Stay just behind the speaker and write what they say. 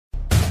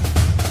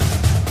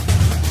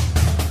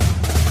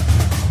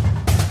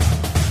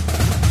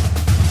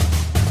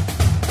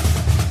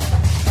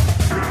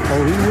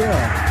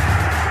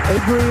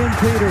Adrian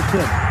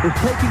Peterson is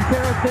taking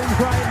care of things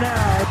right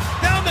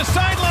now. Down the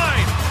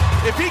sideline.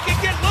 If he can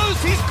get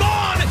loose, he's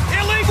gone.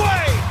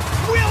 Eligwe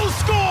will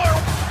score.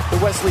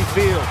 The Wesley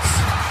Fields.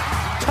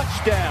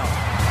 Touchdown.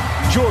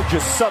 Georgia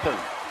Southern.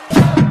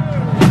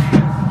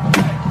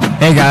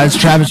 Hey guys,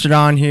 Travis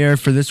Jadon here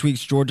for this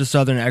week's Georgia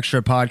Southern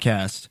Extra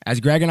podcast. As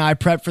Greg and I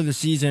prep for the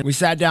season, we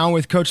sat down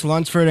with Coach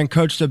Lunsford and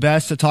Coach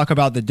DeBesse to talk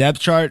about the depth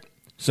chart,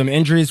 some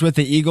injuries with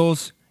the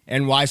Eagles,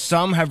 and why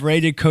some have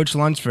rated Coach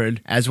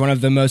Lunsford as one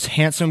of the most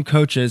handsome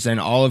coaches in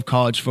all of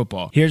college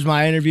football. Here's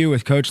my interview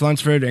with Coach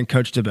Lunsford and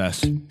Coach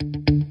DeBesse.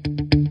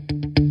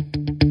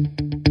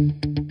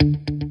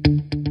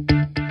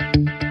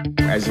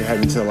 As you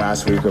head into the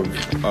last week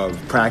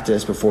of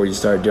practice before you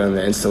start doing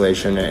the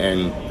installation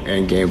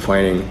and game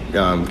planning,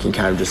 can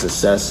kind of just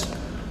assess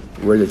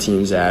where the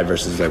team's at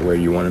versus like where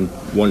you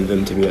wanted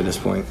them to be at this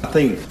point? I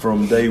think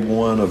from day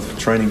one of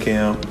training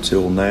camp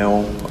till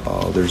now,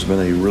 there's been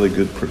a really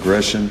good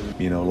progression.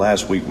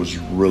 Last week was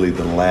really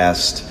the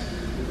last,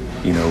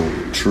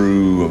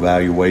 true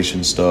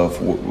evaluation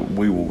stuff.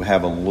 We will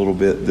have a little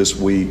bit this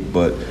week,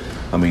 but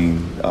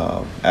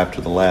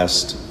after the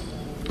last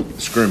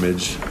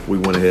scrimmage, we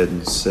went ahead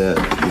and set,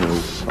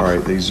 all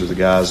right, these are the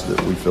guys that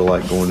we feel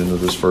like going into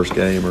this first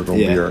game are going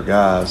to be our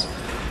guys.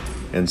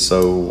 And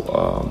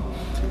so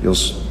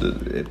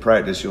at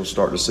practice, you'll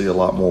start to see a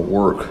lot more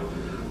work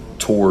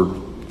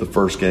toward the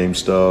first game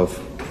stuff,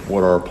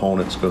 what our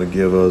opponent's going to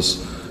give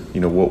us,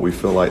 what we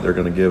feel like they're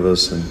going to give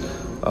us, and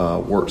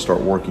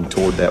start working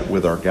toward that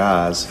with our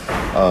guys.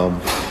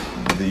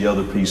 The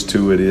other piece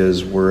to it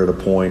is we're at a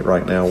point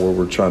right now where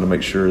we're trying to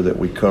make sure that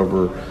we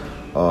cover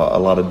a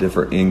lot of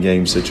different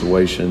in-game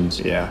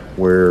situations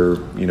where,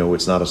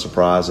 it's not a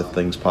surprise if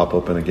things pop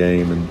up in a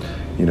game and,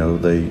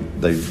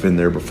 they've been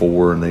there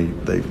before and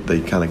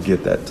they kind of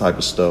get that type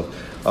of stuff.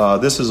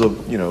 This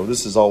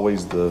is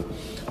always the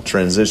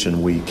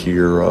transition week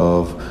here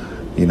of,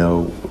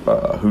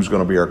 who's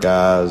going to be our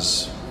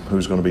guys,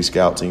 who's going to be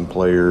scout team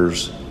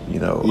players,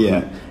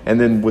 and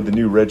then with the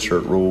new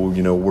redshirt rule,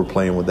 we're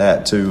playing with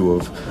that too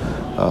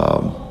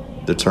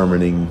of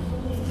determining,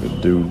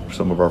 do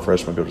some of our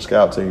freshmen go to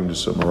scout team? Do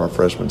some of our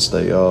freshmen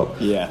stay up?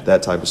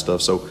 That type of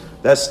stuff. So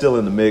that's still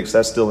in the mix.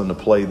 That's still in the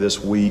play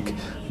this week,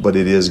 but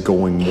it is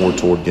going more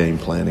toward game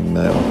planning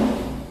now.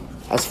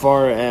 As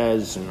far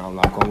as, and I'm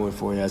not going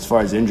for you, as far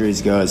as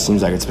injuries go, it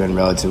seems like it's been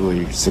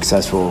relatively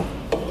successful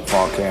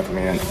fall camp.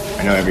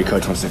 I know every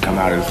coach wants to come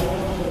out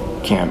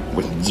of camp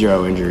with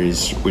 0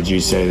 injuries. Would you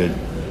say that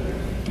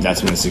that's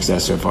been a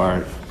success so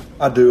far?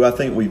 I do. I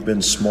think we've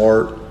been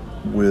smart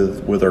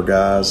with our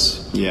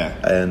guys.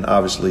 And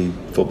obviously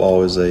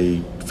football is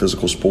a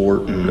physical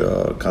sport,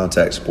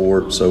 contact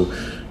sport, so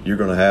you're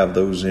going to have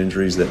those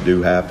injuries that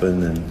do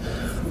happen,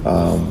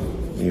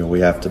 and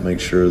we have to make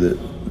sure that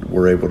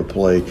we're able to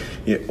play.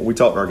 We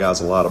talk to our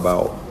guys a lot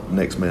about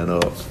next man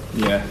up,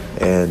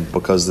 and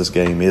because this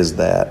game is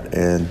that,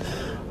 and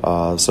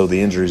so the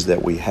injuries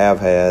that we have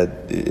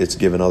had, it's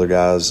given other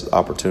guys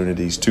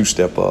opportunities to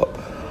step up,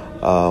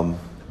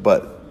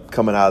 but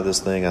coming out of this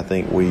thing, I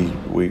think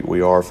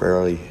we are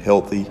fairly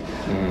healthy.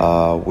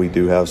 We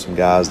do have some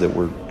guys that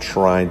we're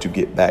trying to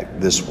get back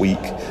this week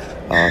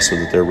so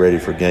that they're ready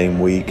for game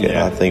week. And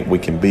I think we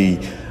can be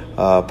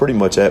pretty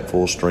much at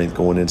full strength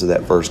going into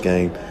that first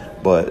game.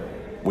 But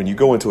when you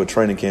go into a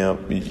training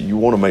camp, you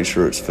want to make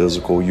sure it's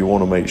physical. You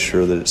want to make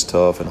sure that it's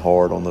tough and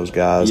hard on those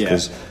guys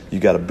because you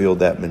got to build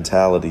that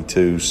mentality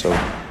too. So,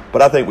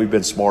 but I think we've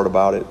been smart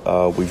about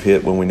it. We've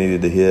hit when we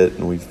needed to hit,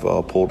 and we've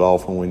pulled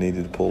off when we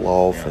needed to pull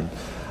off. And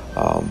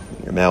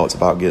now it's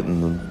about getting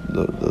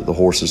the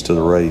horses to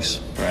the race.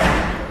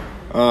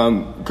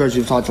 Coach,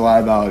 you've talked a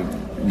lot about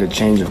the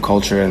change of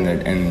culture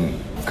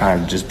and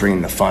kind of just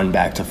bringing the fun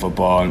back to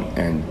football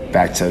and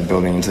back to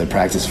building into the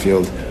practice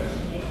field.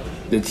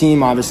 The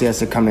team obviously has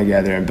to come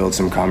together and build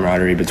some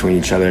camaraderie between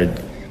each other.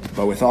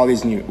 But with all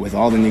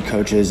the new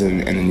coaches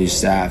and the new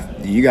staff,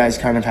 do you guys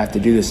kind of have to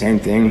do the same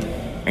thing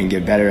and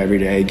get better every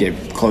day, get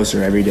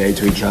closer every day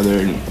to each other,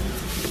 and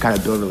kind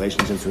of build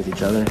relationships with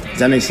each other? Does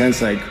that make sense?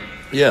 The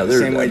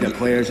same way the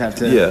players have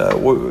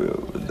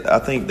to. I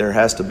think there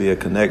has to be a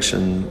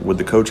connection with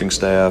the coaching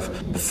staff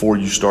before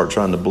you start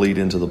trying to bleed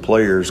into the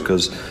players,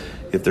 because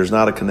if there's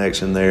not a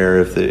connection there,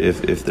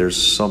 if there's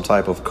some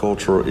type of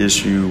cultural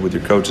issue with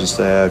your coaching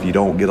staff, you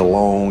don't get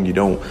along, you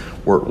don't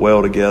work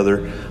well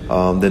together,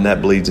 then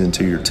that bleeds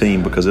into your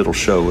team, because it'll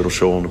show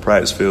on the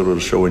practice field, it'll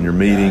show in your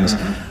meetings,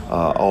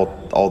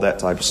 all that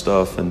type of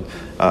stuff. And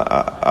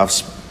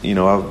I've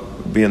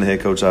being a head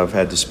coach, I've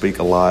had to speak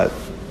a lot,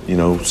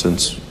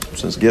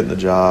 since getting the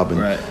job,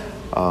 and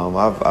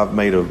I've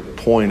made a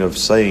point of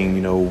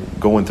saying,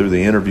 going through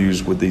the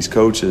interviews with these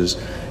coaches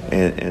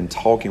and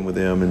talking with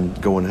them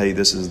and going, hey,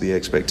 this is the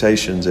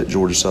expectations at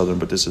Georgia Southern,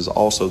 but this is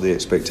also the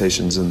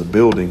expectations in the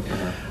building.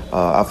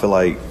 I feel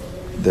like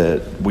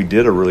that we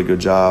did a really good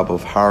job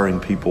of hiring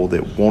people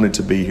that wanted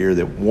to be here,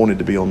 that wanted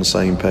to be on the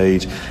same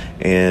page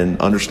and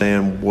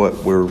understand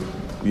what we're,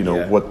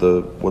 what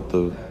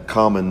the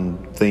common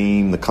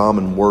theme, the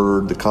common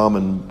word, the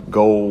common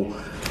goal,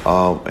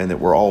 and that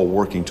we're all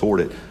working toward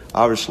it.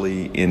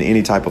 obviously in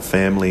any type of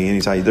family,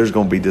 there's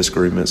going to be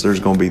disagreements, there's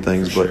going to be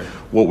things, but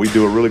what we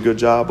do a really good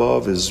job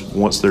of is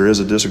once there is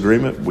a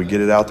disagreement, we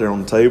get it out there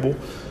on the table.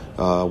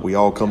 We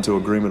all come to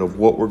agreement of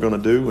what we're going to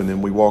do, and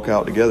then we walk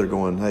out together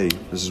going, hey,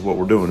 this is what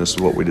we're doing. This is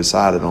what we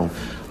decided on.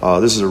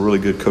 This is a really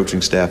good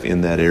coaching staff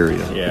in that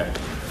area. Yeah.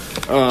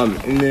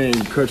 And then,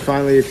 Coach,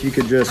 finally, if you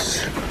could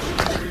just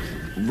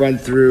run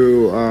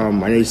through, I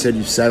know you said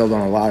you've settled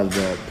on a lot of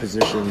the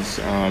positions,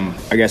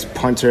 I guess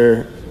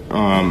punter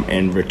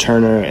and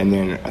returner, and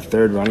then a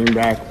third running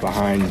back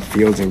behind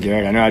Fields and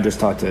Garrett. I know I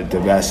just talked to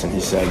DeBesse, and he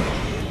said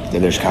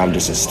that there's kind of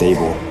just a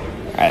stable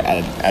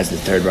as the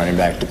third running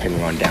back,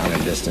 depending on down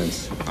and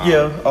distance.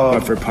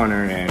 But for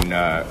punter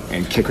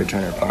and kick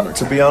returner. Punter.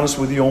 To be honest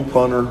with you, on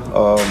punter,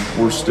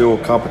 we're still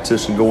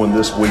competition going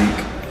this week.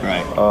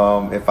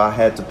 Right. If I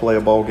had to play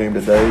a ball game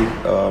today,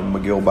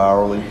 McGill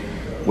Bowerly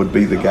would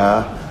be the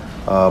guy.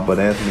 But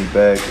Anthony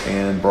Beck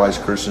and Bryce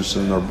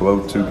Christensen are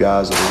both two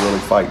guys that are really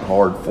fighting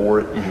hard for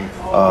it.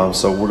 Mm-hmm.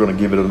 So we're going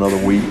to give it another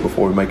week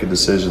before we make a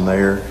decision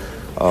there.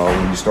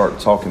 When you start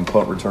talking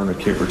punt returner,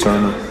 kick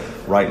returner,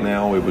 right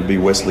now it would be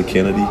Wesley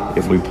Kennedy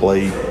if we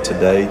played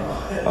today.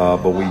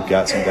 But we've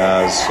got some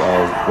guys.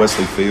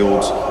 Wesley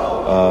Fields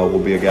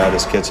will be a guy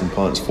that's catching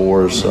punts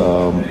for us.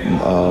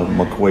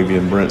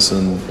 McQuavian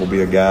Brinson will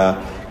be a guy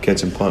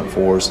catching punt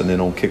for us. And then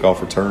on kickoff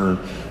return,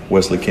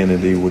 Wesley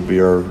Kennedy would be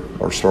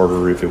our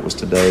starter if it was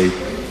today.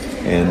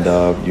 And,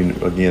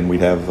 again,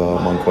 we'd have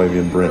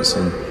Monquavian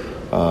Brinson,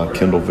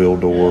 Kendall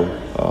Vildor,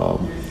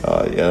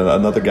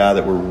 another guy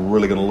that we're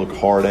really going to look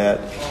hard at.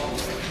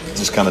 It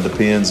just kind of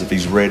depends if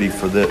he's ready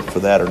for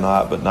that or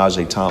not. But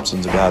Najee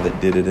Thompson's a guy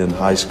that did it in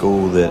high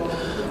school that,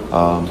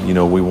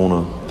 we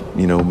want to,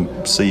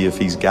 see if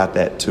he's got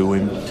that to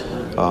him.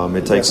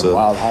 It takes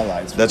wild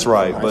highlights. That's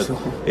right, but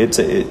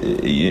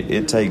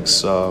it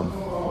takes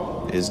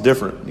it's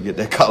different. You get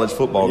that college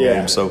football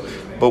game. So,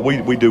 but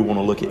we do want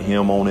to look at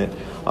him on it.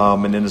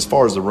 And then as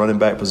far as the running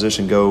back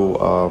position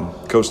go,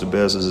 Coach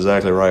DeBesse is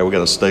exactly right. We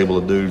got a stable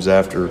of dudes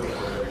after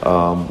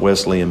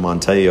Wesley and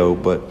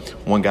Monteo, but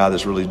one guy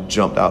that's really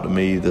jumped out to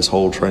me this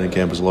whole training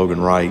camp is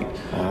Logan Wright.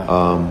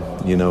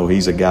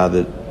 He's a guy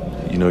that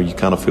you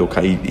kind of feel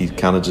he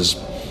kind of just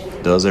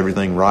does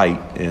everything right,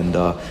 and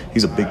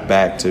he's a big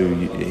back too.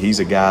 He's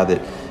a guy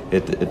that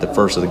at the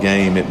first of the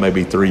game it may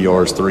be 3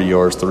 yards,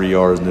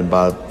 and then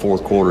by the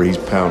fourth quarter he's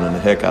pounding the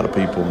heck out of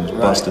people and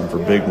busting for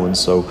big ones.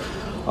 So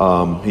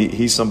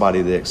he's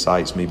somebody that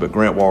excites me. But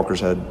Grant Walker's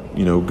had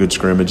good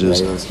scrimmages.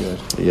 Yeah, he was good.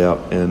 Yeah,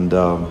 and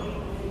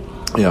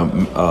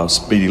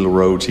Speedy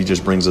LaRoche, he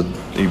just brings a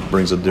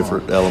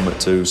different element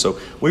too. So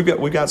we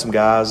got some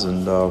guys,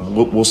 and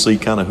we'll see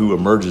kind of who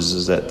emerges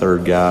as that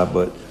third guy.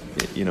 But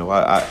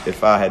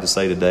if I had to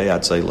say today,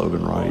 I'd say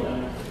Logan Wright.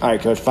 All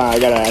right, Coach. Fine. I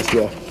got to ask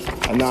you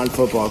a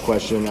non-football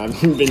question. I've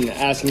been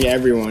asking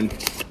everyone,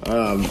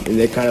 and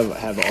they kind of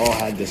have all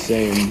had the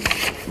same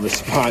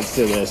response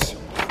to this.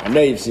 I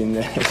know you've seen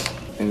this,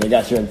 and they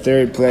got you in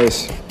third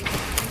place.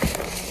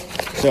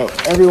 So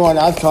everyone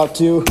I've talked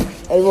to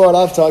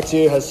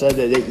has said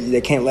that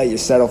they can't let you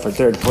settle for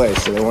third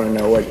place, so they want to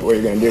know what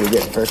you're going to do to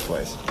get in first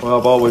place. Well,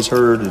 I've always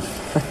heard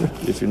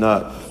if you're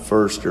not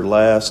first, you're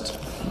last.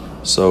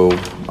 So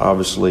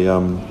obviously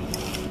I'm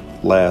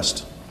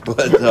last.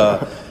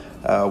 But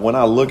when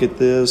I look at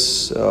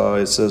this,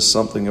 it says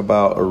something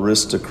about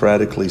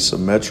aristocratically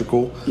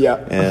symmetrical. Yeah.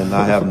 And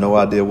I have no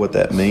idea what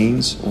that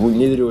means.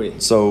 Neither do we.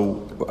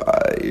 So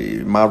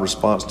my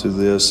response to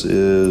this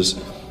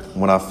is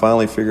when I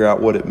finally figure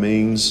out what it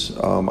means,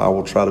 I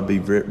will try to be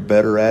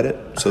better at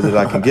it so that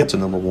I can get to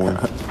number one.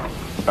 All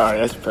right,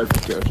 that's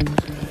perfect, Coach.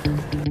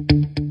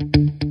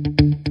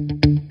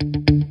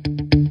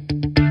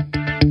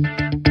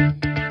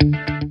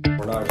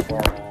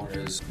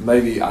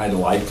 Maybe I'd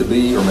like to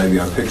be, or maybe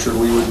I pictured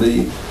we would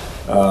be,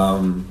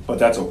 but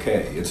that's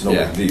okay. It's no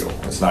big deal.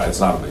 It's not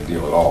a big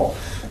deal at all.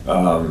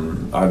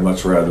 I'd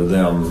much rather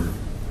them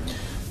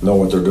know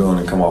what they're doing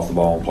and come off the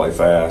ball and play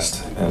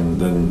fast,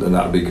 and then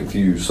not be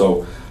confused.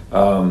 So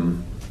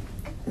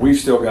we've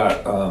still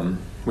got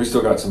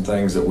some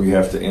things that we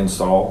have to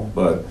install,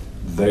 but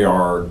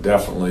there's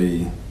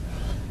definitely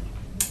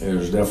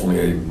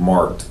a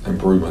marked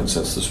improvement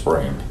since the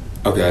spring.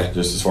 Okay.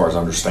 Just as far as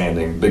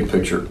understanding big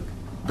picture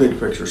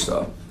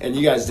stuff. And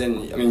you guys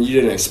you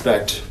didn't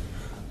expect,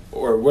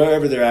 or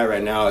wherever they're at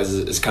right now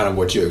is kind of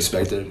what you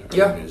expected?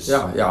 Yeah,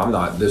 I'm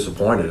not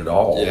disappointed at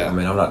all. Yeah. I'm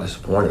not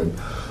disappointed.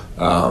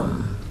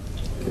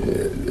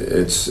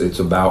 It's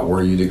about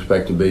where you'd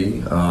expect to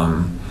be.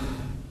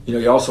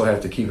 You also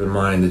have to keep in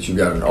mind that you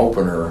got an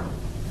opener.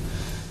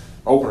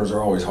 Openers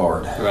are always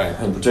hard. Right.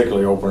 And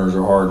particularly openers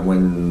are hard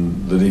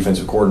when the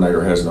defensive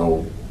coordinator has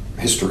no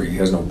history,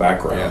 has no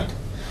background. Yeah.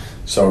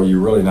 So you're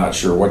really not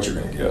sure what you're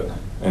going to get.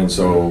 And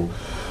so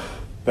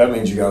that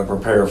means you got to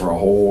prepare for a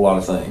whole lot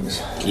of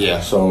things.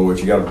 Yeah. So if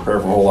you got to prepare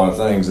for a whole lot of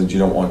things, then you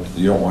don't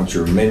want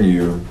your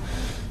menu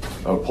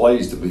of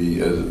plays to be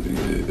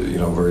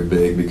very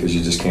big, because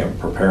you just can't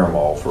prepare them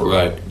all for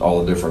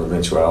all the different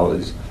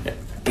eventualities. Yeah.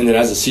 And then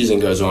as the season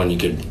goes on, you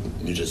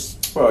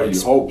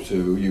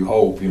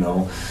hope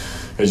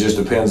It just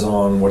depends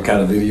on what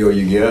kind of video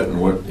you get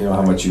and what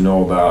how much you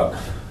know about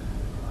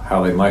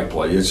how they might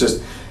play.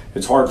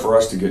 It's hard for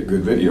us to get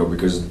good video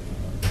because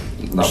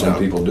not many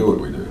people do what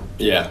we do.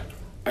 Yeah.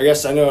 I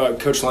guess I know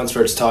Coach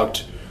Lunsford's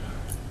talked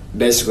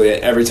basically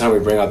every time we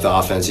bring up the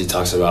offense, he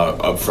talks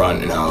about up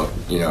front and how,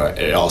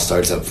 it all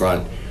starts up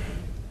front.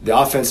 The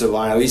offensive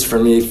line, at least for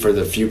me, for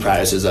the few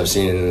practices I've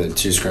seen in the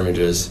 2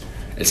 scrimmages,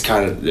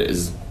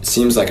 it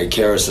seems like a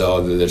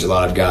carousel. There's a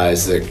lot of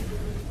guys that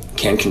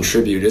can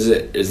contribute.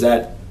 Is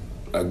that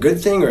a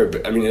good thing, or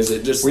is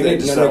it just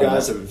that none of the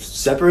guys have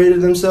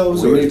separated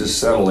themselves? We need to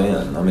settle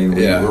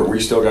in.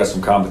 We still got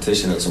some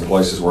competition at some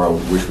places where I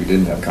wish we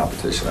didn't have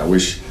competition.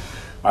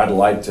 I'd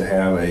like to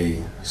have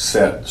a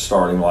set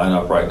starting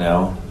lineup right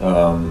now,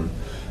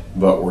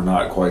 but we're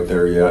not quite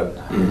there yet.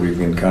 Mm-hmm. We've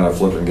been kind of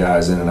flipping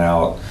guys in and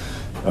out,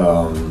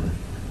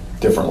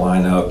 different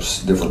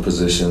lineups, different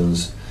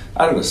positions,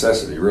 out of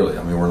necessity, really.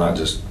 We're not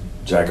just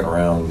jacking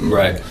around,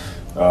 right?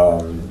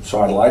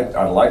 So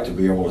I'd like to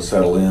be able to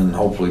settle in,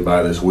 hopefully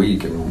by this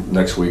week, and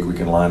next week we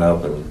can line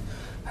up and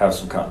have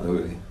some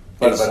continuity.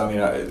 But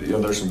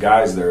there's some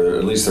guys there.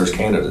 At least there's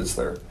candidates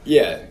there.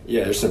 Yeah,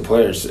 there's some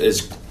players.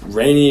 Is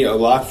Rainey a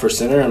lock for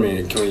center?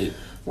 Can we?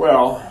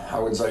 Well, I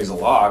wouldn't say he's a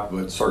lock,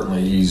 but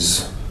certainly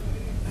he's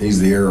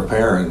the heir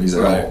apparent. He's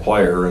a hell of a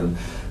player, and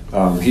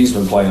he's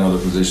been playing other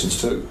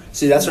positions too.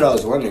 See, that's what I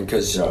was wondering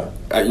because I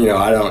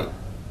don't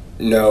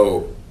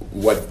know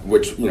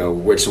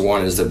which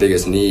one is the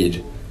biggest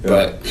need.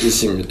 But it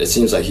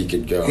seems like he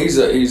could go. He's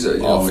a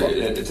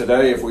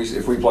today if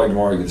we play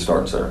tomorrow, he could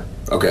start center.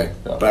 Okay,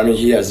 yeah. But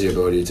he has the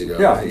ability to go.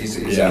 Yeah,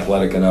 he's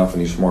athletic enough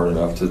and he's smart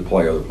enough to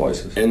play other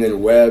places. And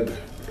then Webb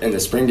in the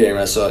spring game,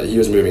 I saw he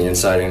was moving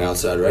inside and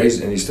outside, right?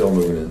 He's still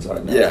moving inside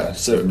and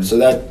outside. So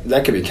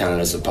that could be counted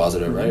as a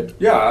positive, right?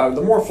 Yeah,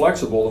 the more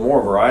flexible, the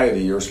more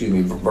versatility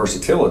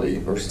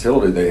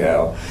they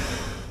have,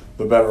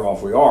 the better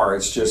off we are.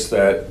 It's just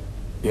that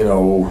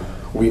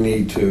we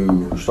need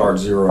to start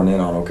zeroing in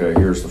on, okay,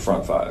 here's the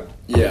front 5.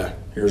 Yeah.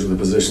 Here's the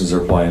positions they're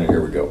playing, and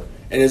here we go.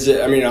 And is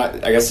it,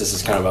 I guess this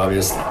is kind of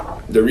obvious.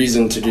 The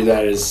reason to do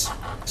that is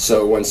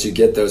so once you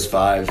get those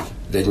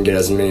 5, they can get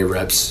as many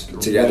reps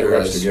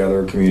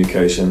together.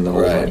 Communication, the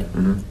whole thing.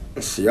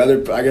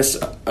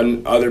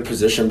 Mm-hmm. Other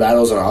position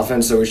battles on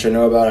offense that we should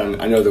know about.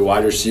 And I know the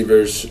wide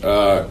receivers,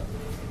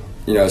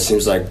 it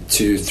seems like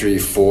 2, 3,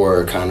 4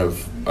 are kind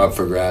of up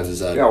for grabs. Is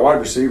that? Yeah, wide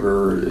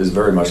receiver is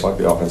very much like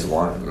the offensive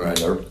line. Right.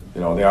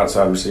 The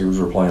outside receivers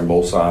are playing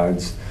both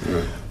sides.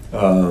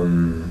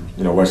 Mm-hmm.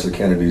 Wesley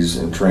Kennedy's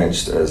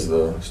entrenched as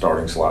the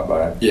starting slot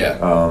back. Yeah.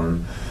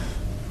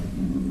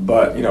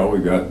 But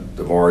we've got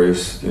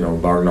Devarius,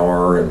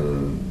 Bargnar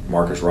and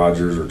Marcus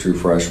Rogers are 2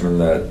 freshmen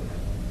that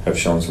have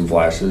shown some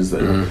flashes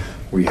that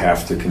we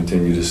have to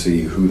continue to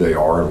see who they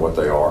are and what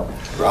they are.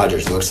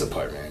 Rogers looks the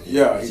part, man.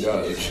 Yeah, he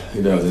does.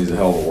 He does. He's a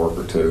hell of a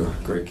worker too.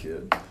 Great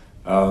kid.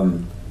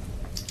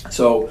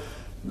 So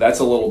that's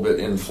a little bit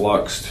in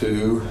flux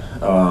too,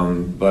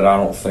 but I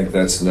don't think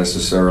that's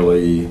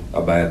necessarily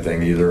a bad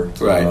thing either.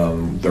 Right.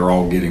 They're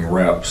all getting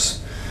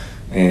reps,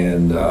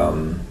 and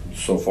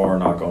so far,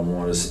 knock on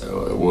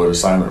wood,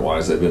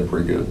 assignment-wise, they've been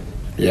pretty good.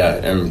 Yeah,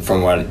 and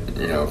from what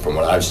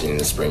I've seen in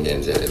the spring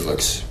games, it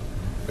looks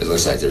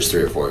like there's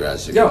 3 or 4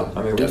 guys. We got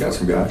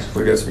some guys.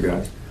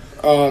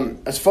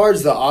 As far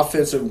as the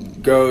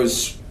offensive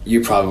goes,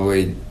 you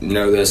probably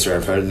know this or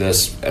have heard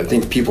this. I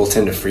think people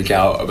tend to freak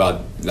out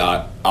about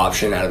the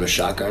option out of a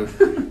shotgun,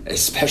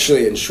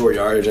 especially in short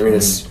yardage.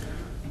 It's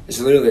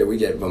literally, we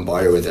get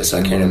bombarded with this.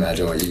 I can't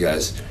imagine what you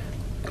guys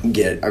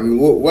get.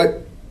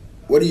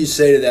 What do you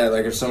say to that?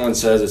 Like if someone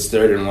says it's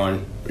 3rd and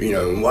 1,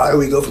 why do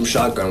we go from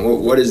shotgun?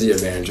 What is the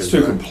advantage? It's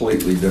 2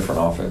 completely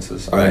different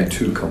offenses. Right.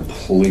 2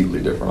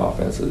 completely different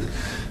offenses.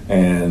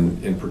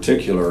 And in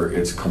particular,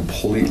 it's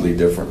completely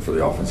different for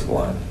the offensive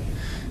line.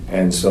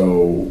 And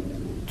so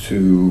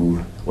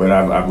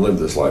I've lived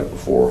this life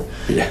before.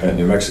 Yeah. At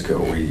New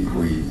Mexico,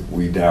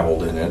 we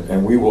dabbled in it,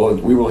 and we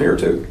will here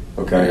too.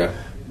 Okay, yeah.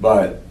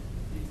 But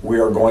we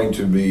are going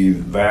to be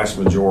the vast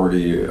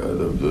majority.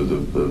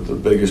 The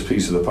biggest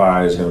piece of the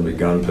pie is going to be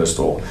gun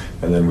pistol,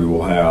 and then we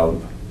will have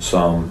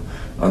some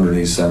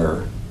underneath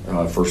center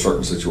for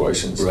certain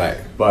situations. Right.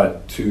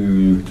 But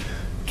to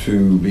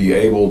be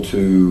able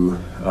to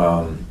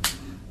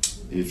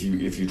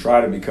if you try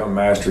to become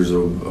masters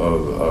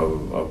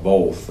of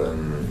both,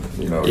 then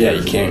you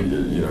can't.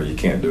 You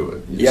can't do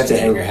it. You have to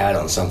hang your hat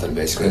on something,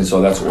 basically. And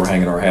so that's what we're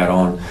hanging our hat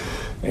on.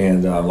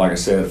 And like I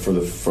said, for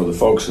the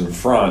folks in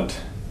front,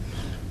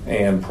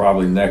 and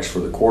probably next for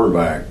the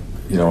quarterback,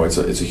 it's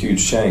a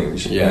huge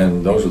change. Yeah.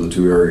 And those are the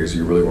 2 areas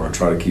you really want to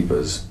try to keep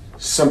as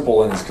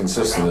simple and as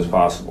consistent as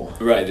possible.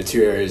 Right. The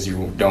 2 areas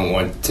you don't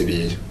want to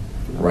be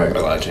right.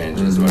 A lot of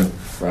changes. Mm-hmm.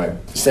 Right.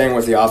 Staying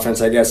with the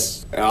offense, I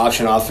guess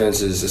option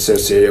offense is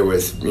associated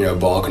with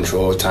ball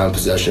control, time of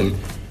possession,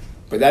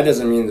 but that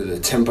doesn't mean that the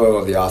tempo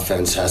of the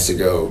offense has to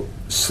go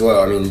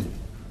slow.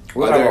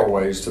 We'll have our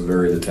ways to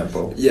vary the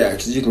tempo. Yeah,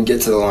 because you can get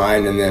to the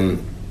line and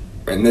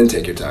then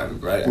take your time,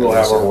 right? We'll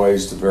have our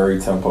ways to vary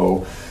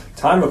tempo.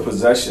 Time of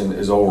possession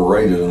is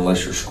overrated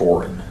unless you're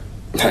scoring.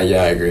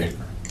 Yeah, I agree.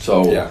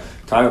 So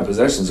time of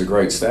possession is a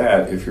great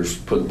stat if you're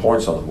putting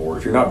points on the board.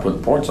 If you're not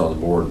putting points on the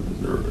board,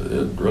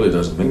 it really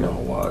doesn't mean a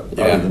whole lot,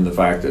 other than the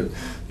fact that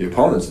the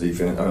opponent's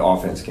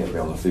offense can't be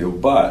on the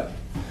field, but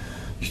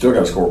you still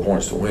got to score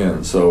points to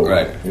win. So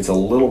it's a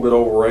little bit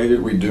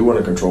overrated. We do want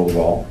to control the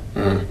ball,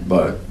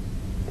 but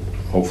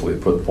hopefully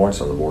put the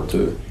points on the board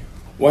too.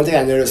 One thing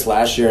I noticed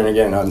last year, and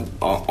again, I'm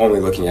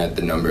only looking at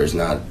the numbers,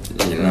 not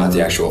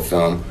the actual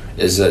film,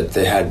 is that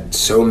they had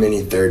so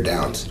many third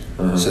downs.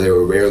 So they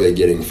were rarely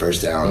getting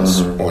first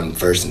downs on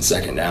first and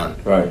second down.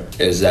 Right.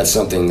 Is that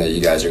something that you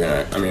guys are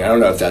going to – I mean, I don't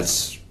know if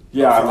that's –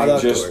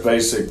 just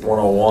basic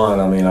 101.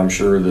 I mean, I'm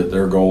sure that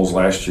their goals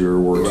last year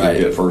were to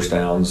get first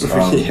downs.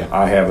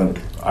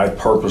 I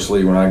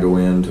purposely, when I go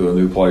into a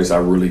new place, I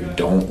really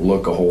don't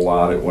look a whole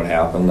lot at what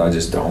happened. I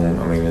just don't.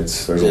 I mean,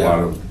 there's a lot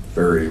of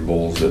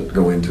variables that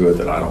go into it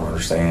that I don't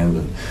understand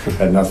and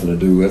had nothing to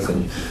do with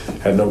and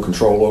had no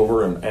control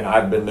over. And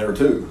I've been there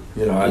too.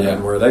 I've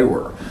been where they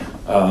were.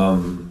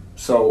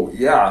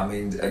 I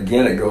mean,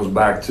 again, it goes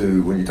back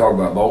to when you talk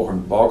about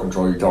ball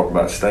control, you talk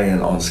about staying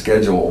on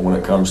schedule when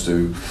it comes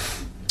to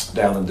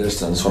down the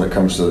distance, when it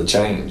comes to the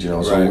change.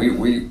 So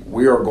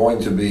we are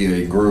going to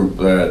be a group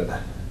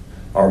that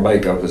our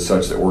makeup is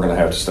such that we're going to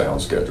have to stay on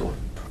schedule.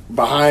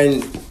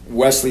 Behind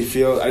Wesley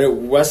Field, I know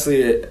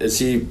Wesley,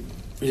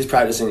 he's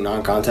practicing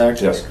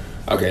non-contact? Yes.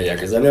 Okay, yeah,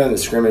 because I know in the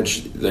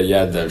scrimmage that you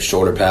had the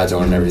shoulder pads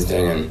on and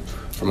everything, and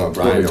from what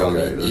Brian told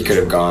me, he could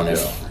have gone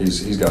if...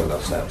 He's got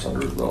enough snaps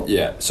under his belt.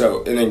 Yeah,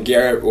 so, and then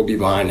Garrett will be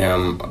behind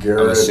him,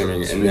 I'm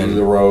assuming. And then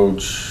the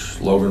Roach,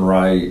 Logan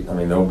Wright, I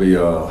mean, there'll be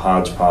a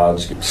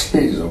hodgepodge.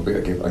 There'll be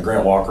a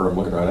Grant Walker, I'm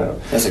looking right at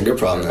him. That's a good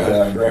problem,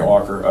 man. Grant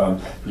Walker.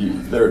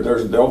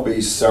 There'll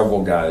be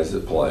several guys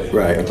that play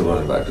at the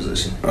running back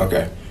position.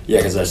 Okay. Yeah,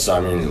 because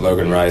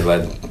Logan Wright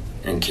led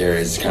in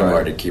carries. It's kind of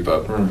hard to keep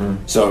up.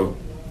 So,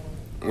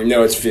 we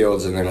know it's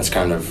Fields, and then it's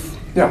kind of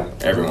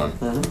everyone.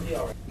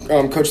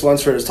 Coach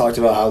Lunsford has talked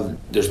about how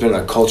there's been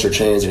a culture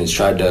change, and he's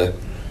tried to,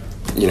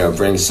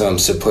 bring some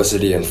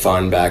simplicity and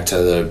fun back to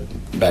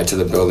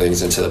the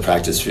buildings and to the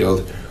practice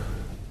field.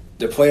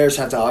 The players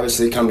have to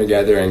obviously come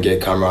together and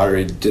get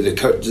camaraderie.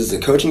 Does the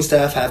coaching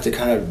staff have to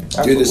kind of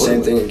do the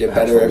same thing and get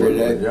better every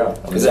day? Yeah,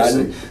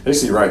 they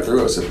see right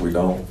through us if we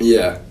don't.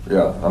 Yeah.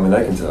 I mean,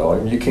 they can tell. I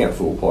mean, you can't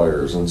fool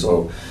players,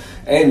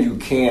 and you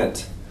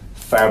can't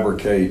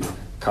fabricate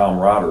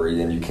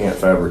camaraderie, and you can't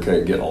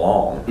fabricate getting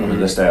along. I mean,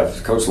 the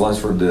staff, Coach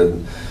Lunsford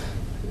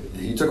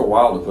he took a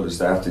while to put his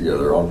staff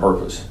together on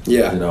purpose.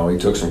 Yeah. He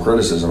took some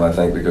criticism, I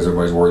think, because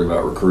everybody's worried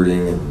about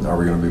recruiting and are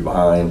we going to be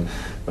behind.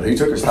 But he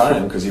took his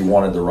time because he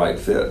wanted the right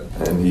fit,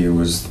 and he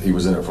was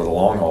in it for the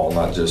long haul,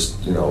 not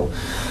just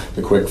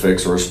the quick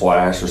fix or a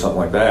splash or something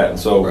like that. And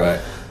so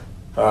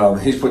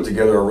he's put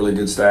together a really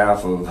good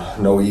staff of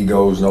no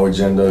egos, no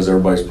agendas.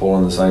 Everybody's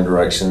pulling in the same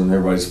direction.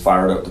 Everybody's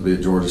fired up to be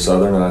at Georgia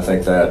Southern, and I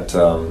think that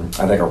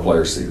our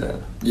players see that.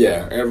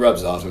 Yeah, it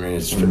rubs off. I mean,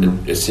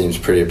 it seems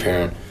pretty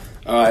apparent.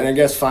 And I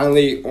guess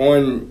finally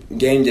on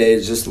game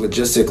days, just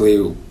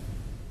logistically,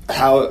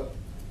 how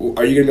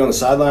are you going to be on the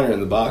sideline or in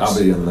the box?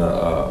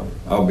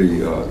 I'll be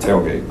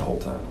tailgating the whole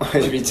time.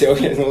 You'll be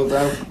tailgating the whole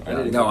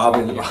time? No, I'll be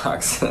in the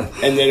box.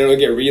 And then it'll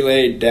get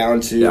relayed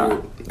down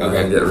to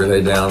okay, get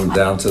relayed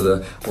down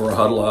to we're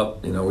huddle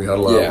up. We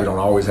huddle up. We don't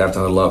always have to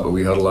huddle up, but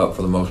we huddle up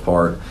for the most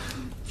part.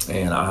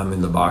 And I'm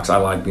in the box. I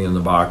like being in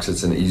the box.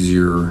 It's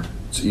easier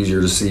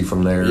to see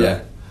from there.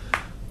 Yeah,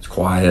 it's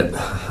quiet.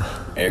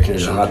 Air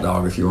conditioning. Hot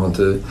dog if you want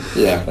to.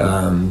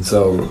 Yeah.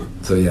 So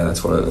yeah,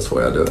 that's the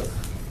way I do it.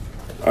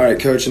 All right,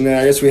 Coach, and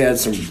then I guess we had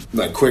some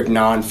quick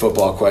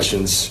non-football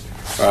questions,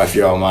 if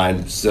you don't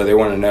mind. So they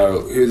want to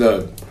know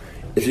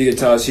if you could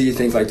tell us who you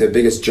think the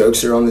biggest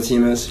jokester on the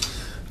team is.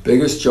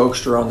 Biggest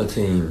jokester on the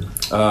team.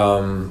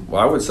 Well,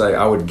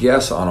 I would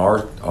guess on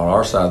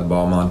our side of the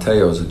ball,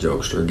 Monteo's a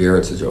jokester.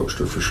 Garrett's a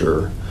jokester for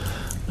sure.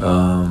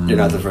 You're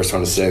not the first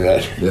one to say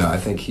that. Yeah, I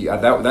think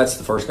that's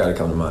the first guy to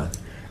come to mind.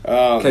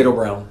 Cato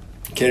Brown.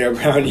 Cato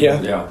Brown,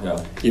 yeah.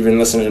 Yeah. You've been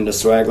listening to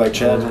swag like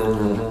Chad.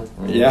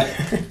 Mm-hmm. Yeah.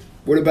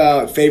 What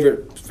about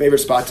favorite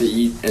spot to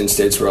eat in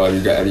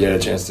Statesboro? Have you had a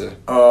chance to?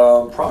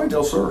 Probably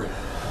Del Sur.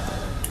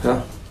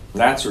 Yeah,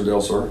 Nats or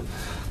Del Sur.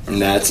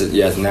 Nats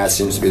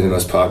seems to be the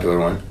most popular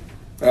one.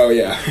 Oh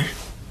yeah,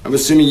 I'm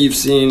assuming you've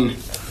seen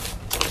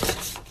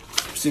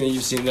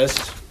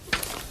this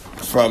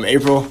from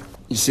April.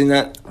 You seen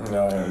that?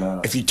 No, I have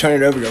not. If you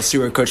turn it over, you'll see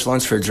where Coach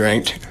Lunsford's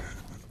ranked.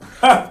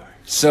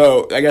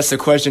 So I guess the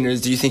question is,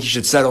 do you think he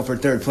should settle for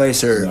third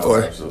place or?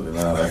 Absolutely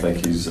not. I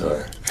think he's.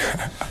 Do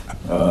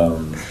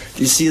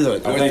you see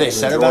what they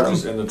said about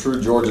him? In the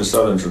true Georgia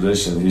Southern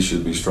tradition, he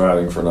should be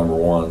striving for number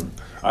one.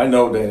 I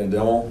know Dana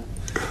Dimmel,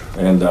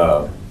 and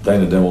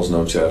Dana Dimmel's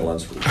no Chad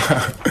Lunsford.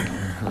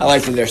 I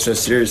like that they're so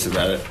serious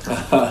about it.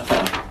 All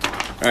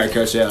right,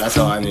 Coach. Yeah, that's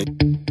all I need.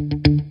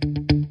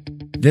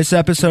 This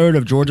episode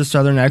of Georgia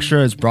Southern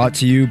Extra is brought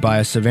to you by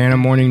a Savannah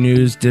Morning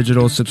News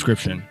digital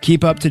subscription.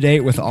 Keep up to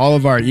date with all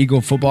of our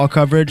Eagle football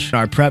coverage,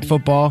 our prep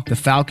football, the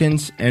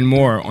Falcons, and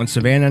more on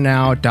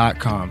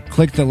savannahnow.com.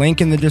 Click the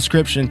link in the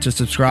description to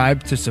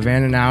subscribe to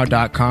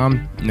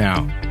savannahnow.com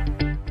now.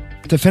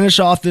 To finish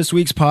off this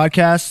week's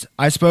podcast,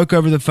 I spoke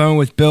over the phone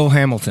with Bill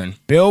Hamilton.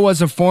 Bill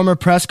was a former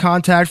press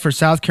contact for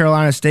South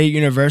Carolina State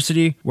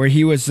University, where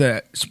he was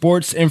the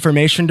sports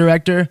information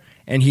director,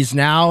 and he's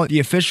now the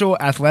official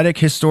athletic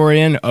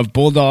historian of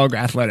Bulldog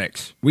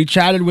Athletics. We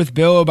chatted with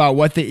Bill about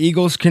what the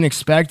Eagles can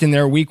expect in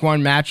their Week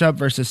 1 matchup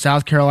versus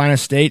South Carolina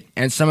State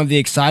and some of the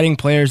exciting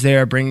players they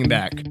are bringing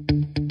back.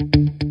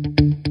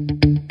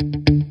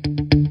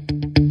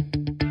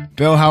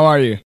 Bill, how are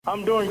you?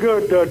 I'm doing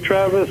good,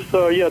 Travis.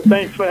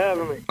 Thanks for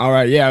having me. All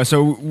right, yeah.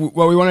 So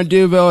what we want to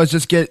do, Bill, is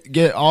just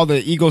get all the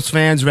Eagles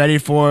fans ready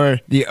for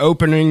the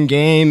opening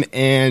game,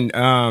 and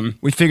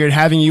we figured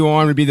having you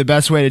on would be the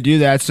best way to do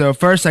that. So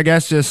first, I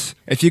guess just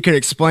if you could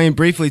explain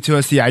briefly to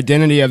us the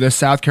identity of the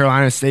South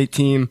Carolina State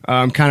team,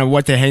 kind of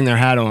what they hang their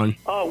hat on.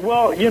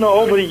 Over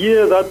the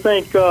years, I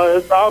think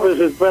it's obvious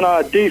it's been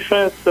our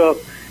defense.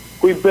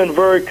 We've been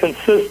very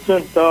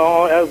consistent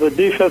as a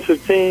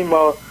defensive team.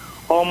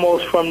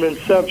 Almost from the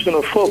inception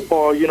of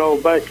football,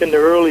 back in the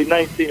early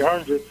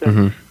 1900s.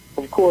 And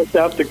of course,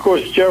 after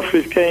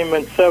Jeffries came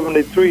in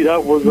 73,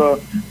 that was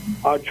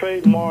our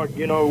trademark.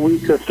 We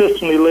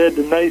consistently led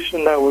the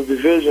nation. That was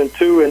Division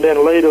II, and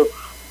then later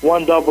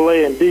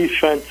 1AA in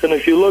defense. And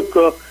if you look,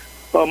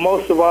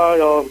 most of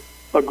our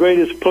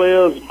greatest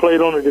players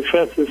played on the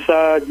defensive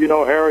side.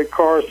 Harry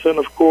Carson,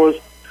 of course,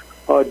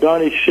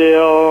 Donnie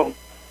Shell,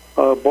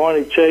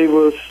 Barney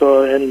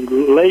Chavis, and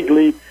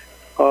lately,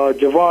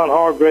 Javon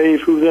Hargrave,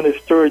 who's in his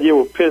third year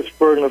with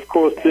Pittsburgh. And, of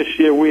course, this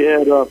year we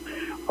had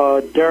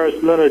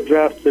Darius Leonard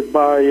drafted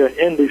by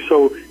Indy.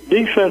 So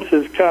defense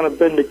has kind of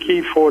been the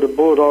key for the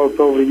Bulldogs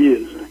over the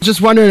years.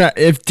 Just wondering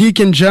if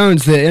Deacon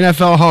Jones, the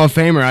NFL Hall of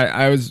Famer,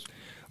 I was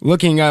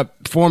looking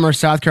up former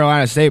South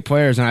Carolina State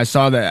players, and I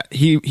saw that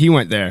he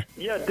went there.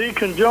 Yeah,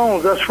 Deacon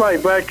Jones, that's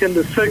right. Back in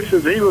the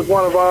 60s, he was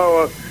one of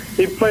our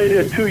he played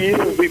here 2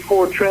 years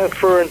before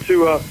transferring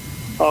to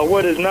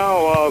what is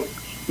now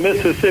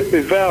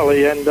Mississippi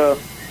Valley, and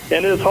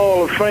in his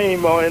Hall of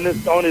Fame,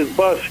 on his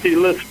bus, he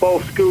lists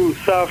both schools,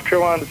 South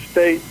Carolina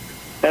State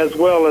as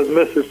well as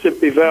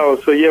Mississippi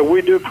Valley. So, yeah,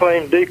 we do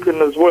claim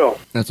Deacon as well.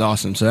 That's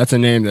awesome. So that's a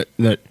name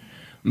that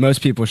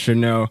most people should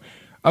know.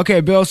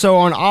 Okay, Bill, so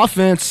on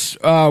offense,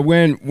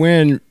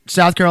 when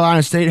South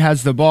Carolina State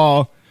has the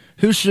ball,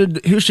 who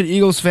should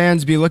Eagles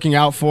fans be looking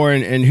out for,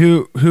 and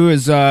who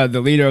is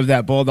the leader of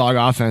that Bulldog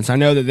offense? I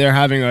know that they're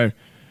having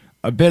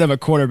a bit of a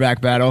quarterback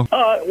battle.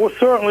 Well,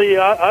 certainly,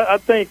 I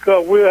think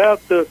we'll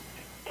have to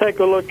take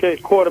a look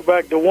at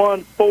quarterback. The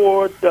one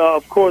Ford,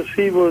 of course,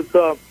 he's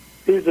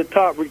the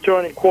top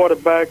returning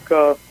quarterback.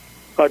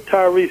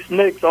 Tyrese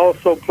Nix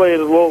also played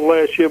a little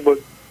last year, but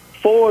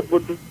Ford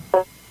would be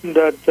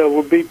that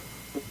would be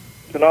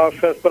an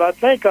offense. But I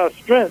think our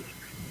strength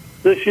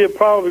this year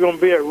probably going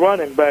to be at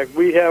running back.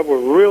 We have a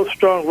real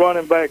strong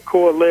running back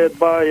core led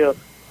by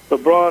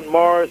LeBron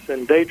Morris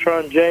and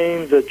Datron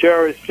James,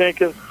 Jarvis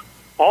Jenkins.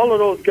 All of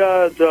those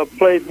guys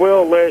played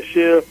well last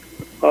year,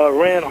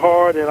 ran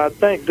hard, and I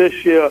think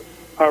this year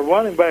our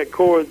running back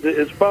core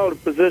is probably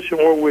the position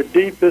where we're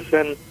deepest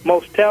and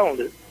most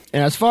talented.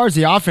 And as far as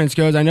the offense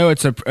goes, I know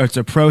it's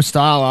a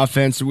pro-style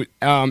offense.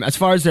 As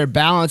far as their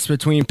balance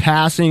between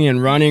passing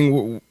and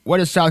running, what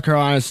does South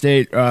Carolina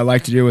State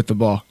like to do with the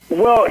ball?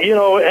 Well,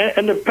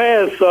 in the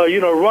past,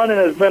 running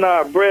has been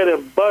our bread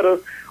and butter,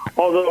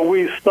 although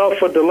we've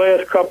suffered the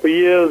last couple of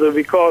years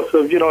because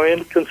of,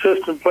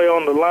 inconsistent play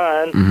on the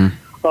line. Mm-hmm.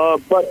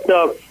 But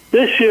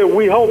this year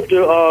we hope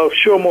to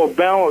show more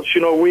balance.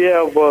 We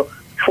have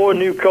 4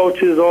 new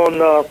coaches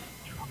on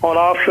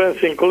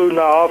offense, including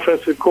our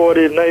offensive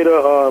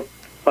coordinator,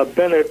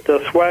 Bennett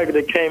Swagger,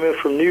 that came in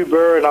from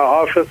Newberry, and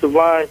our offensive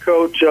line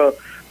coach,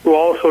 who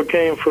also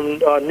came from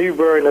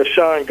Newberry, and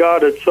Sean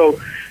Goddard. So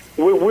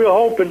we're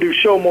hoping to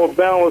show more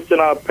balance in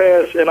our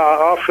pass and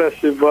our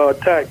offensive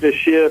attack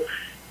this year,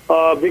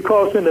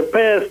 because in the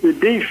past the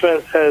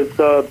defense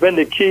has been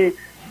the key.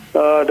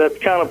 That's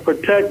kind of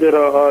protected,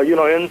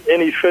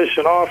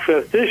 inefficient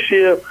offense. This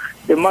year,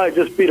 it might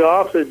just be the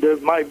opposite.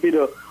 It might be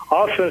the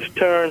offense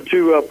turn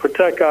to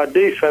protect our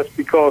defense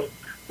because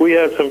we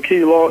had some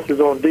key losses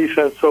on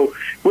defense. So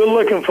we're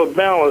looking for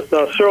balance.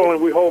 Certainly,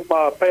 we hope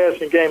our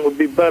passing game will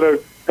be better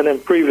than in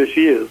previous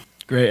years.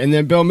 Great. And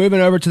then, Bill,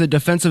 moving over to the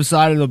defensive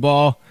side of the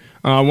ball,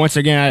 once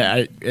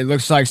again, it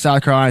looks like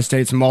South Carolina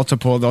State's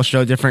multiple. They'll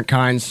show different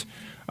kinds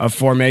of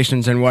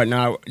formations and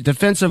whatnot.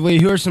 Defensively,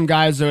 who are some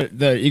guys that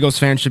the Eagles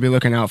fans should be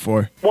looking out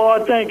for? Well,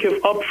 I think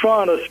if up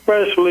front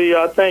especially,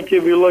 I think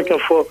if you're looking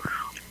for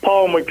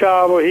Paul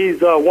McCarver, he's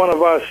one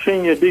of our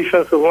senior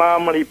defensive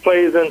linemen. He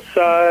plays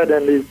inside,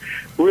 and he's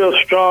real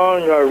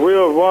strong, a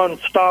real run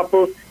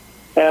stopper.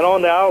 And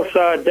on the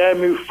outside,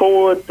 Damu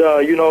Ford,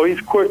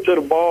 he's quick to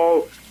the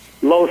ball,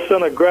 low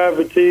center of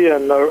gravity,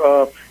 and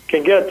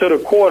can get to the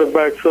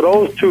quarterback. So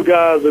those two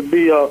guys would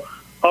be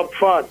up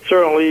front,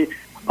 certainly.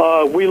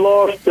 We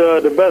lost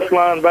the best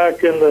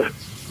linebacker in the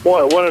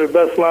one of the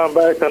best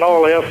linebackers in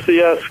all the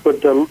FCS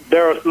with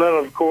Darius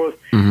Leonard, of course.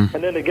 Mm-hmm.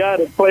 And then the guy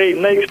that played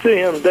next to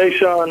him,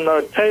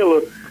 Deshaun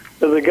Taylor,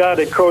 is a guy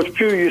that Coach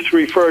Pugh used to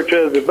refer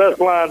to as the best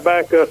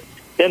linebacker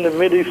in the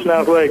Mid-Eastern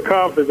Athletic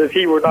Conference if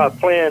he were not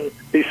playing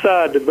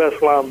beside the best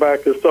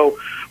linebacker. So,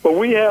 but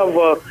we have,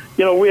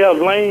 we have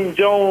Lane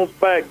Jones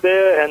back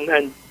there,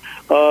 and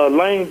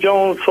Lane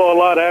Jones saw a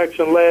lot of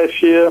action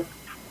last year.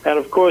 And,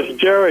 of course,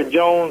 Jared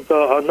Jones,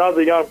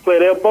 another young player.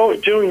 They're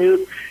both juniors,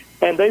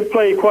 and they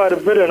play quite a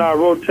bit in our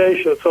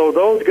rotation. So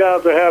those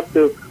guys will have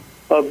to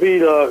be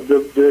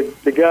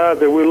the guys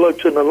that we look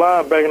to in the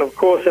linebacker. And, of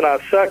course, in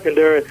our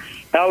secondary,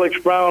 Alex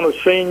Brown, a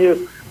senior,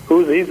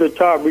 he's the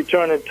top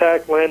returning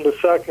tackler in the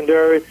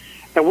secondary.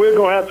 And we're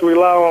going to have to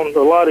rely on a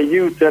lot of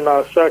youth in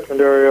our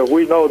secondary.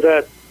 We know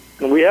that.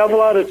 And we have a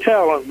lot of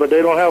talent, but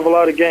they don't have a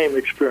lot of game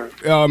experience.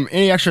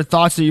 Any extra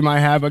thoughts that you might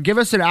have? But give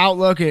us an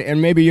outlook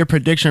and maybe your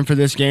prediction for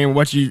this game.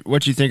 What you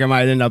think it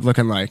might end up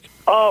looking like?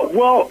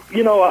 Well,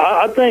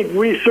 I think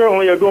we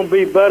certainly are going to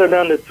be better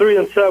than the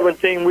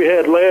 3-17 we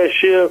had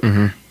last year.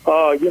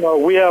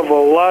 Mm-hmm. We have a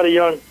lot of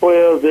young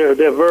players. They're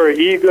very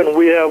eager, and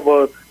we have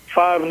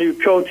 5 new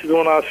coaches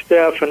on our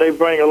staff, and they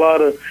bring a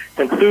lot of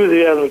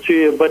enthusiasm to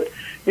you. But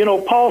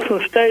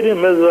Paulson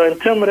Stadium is an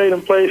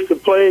intimidating place to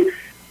play.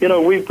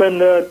 We've been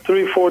there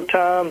 3-4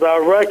 times.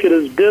 Our record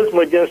is dismal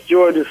against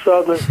Georgia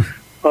Southern.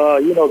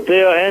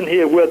 There and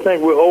here, I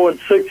think we're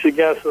 0-6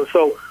 against them.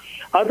 So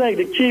I think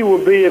the key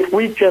will be if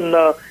we can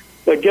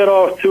get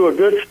off to a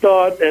good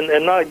start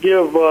and not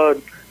give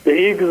the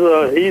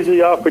Eagles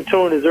easy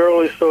opportunities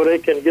early so they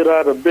can get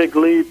out a big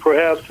lead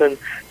perhaps and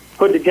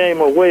put the game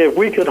away. If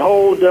we could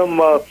hold them,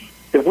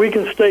 if we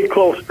can stay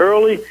close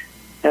early,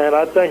 and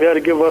I think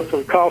that'll give us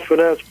some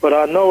confidence. But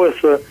I know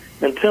it's an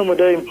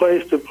intimidating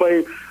place to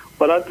play.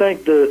 But I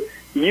think the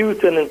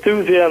youth and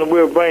enthusiasm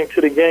we'll bring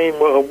to the game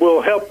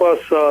will help us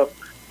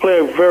play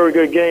a very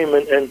good game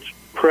and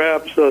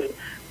perhaps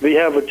we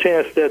have a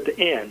chance at the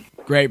end.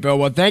 Great, Bill.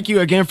 Well, thank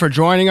you again for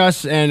joining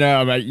us. And,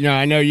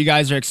 I know you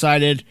guys are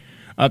excited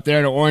up there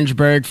at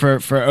Orangeburg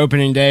for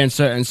opening day, and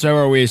so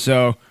are we.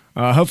 So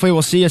hopefully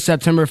we'll see you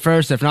September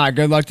 1st. If not,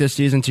 good luck this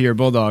season to your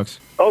Bulldogs.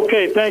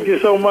 Okay, thank you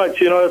so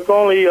much. It's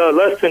only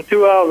less than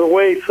 2 hours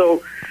away,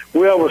 so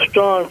we have a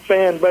strong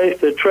fan base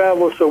that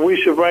travels, so we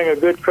should bring a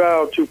good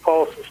crowd to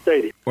Paulson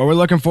Stadium. Well, we're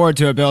looking forward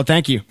to it, Bill.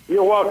 Thank you.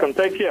 You're welcome.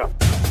 Take care.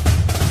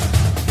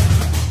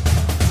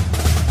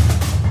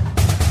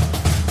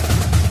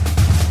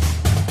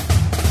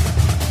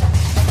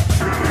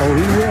 Oh,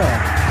 he will.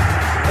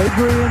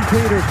 Adrian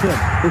Peterson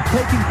is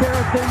taking care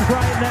of things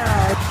right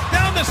now.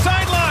 Down the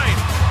sideline.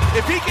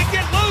 If he can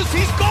get loose,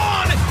 he's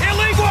gone.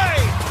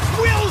 Illigwe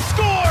will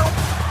score.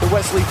 The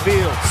Wesley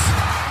Fields.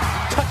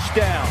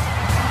 Touchdown.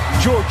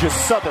 Georgia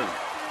Southern.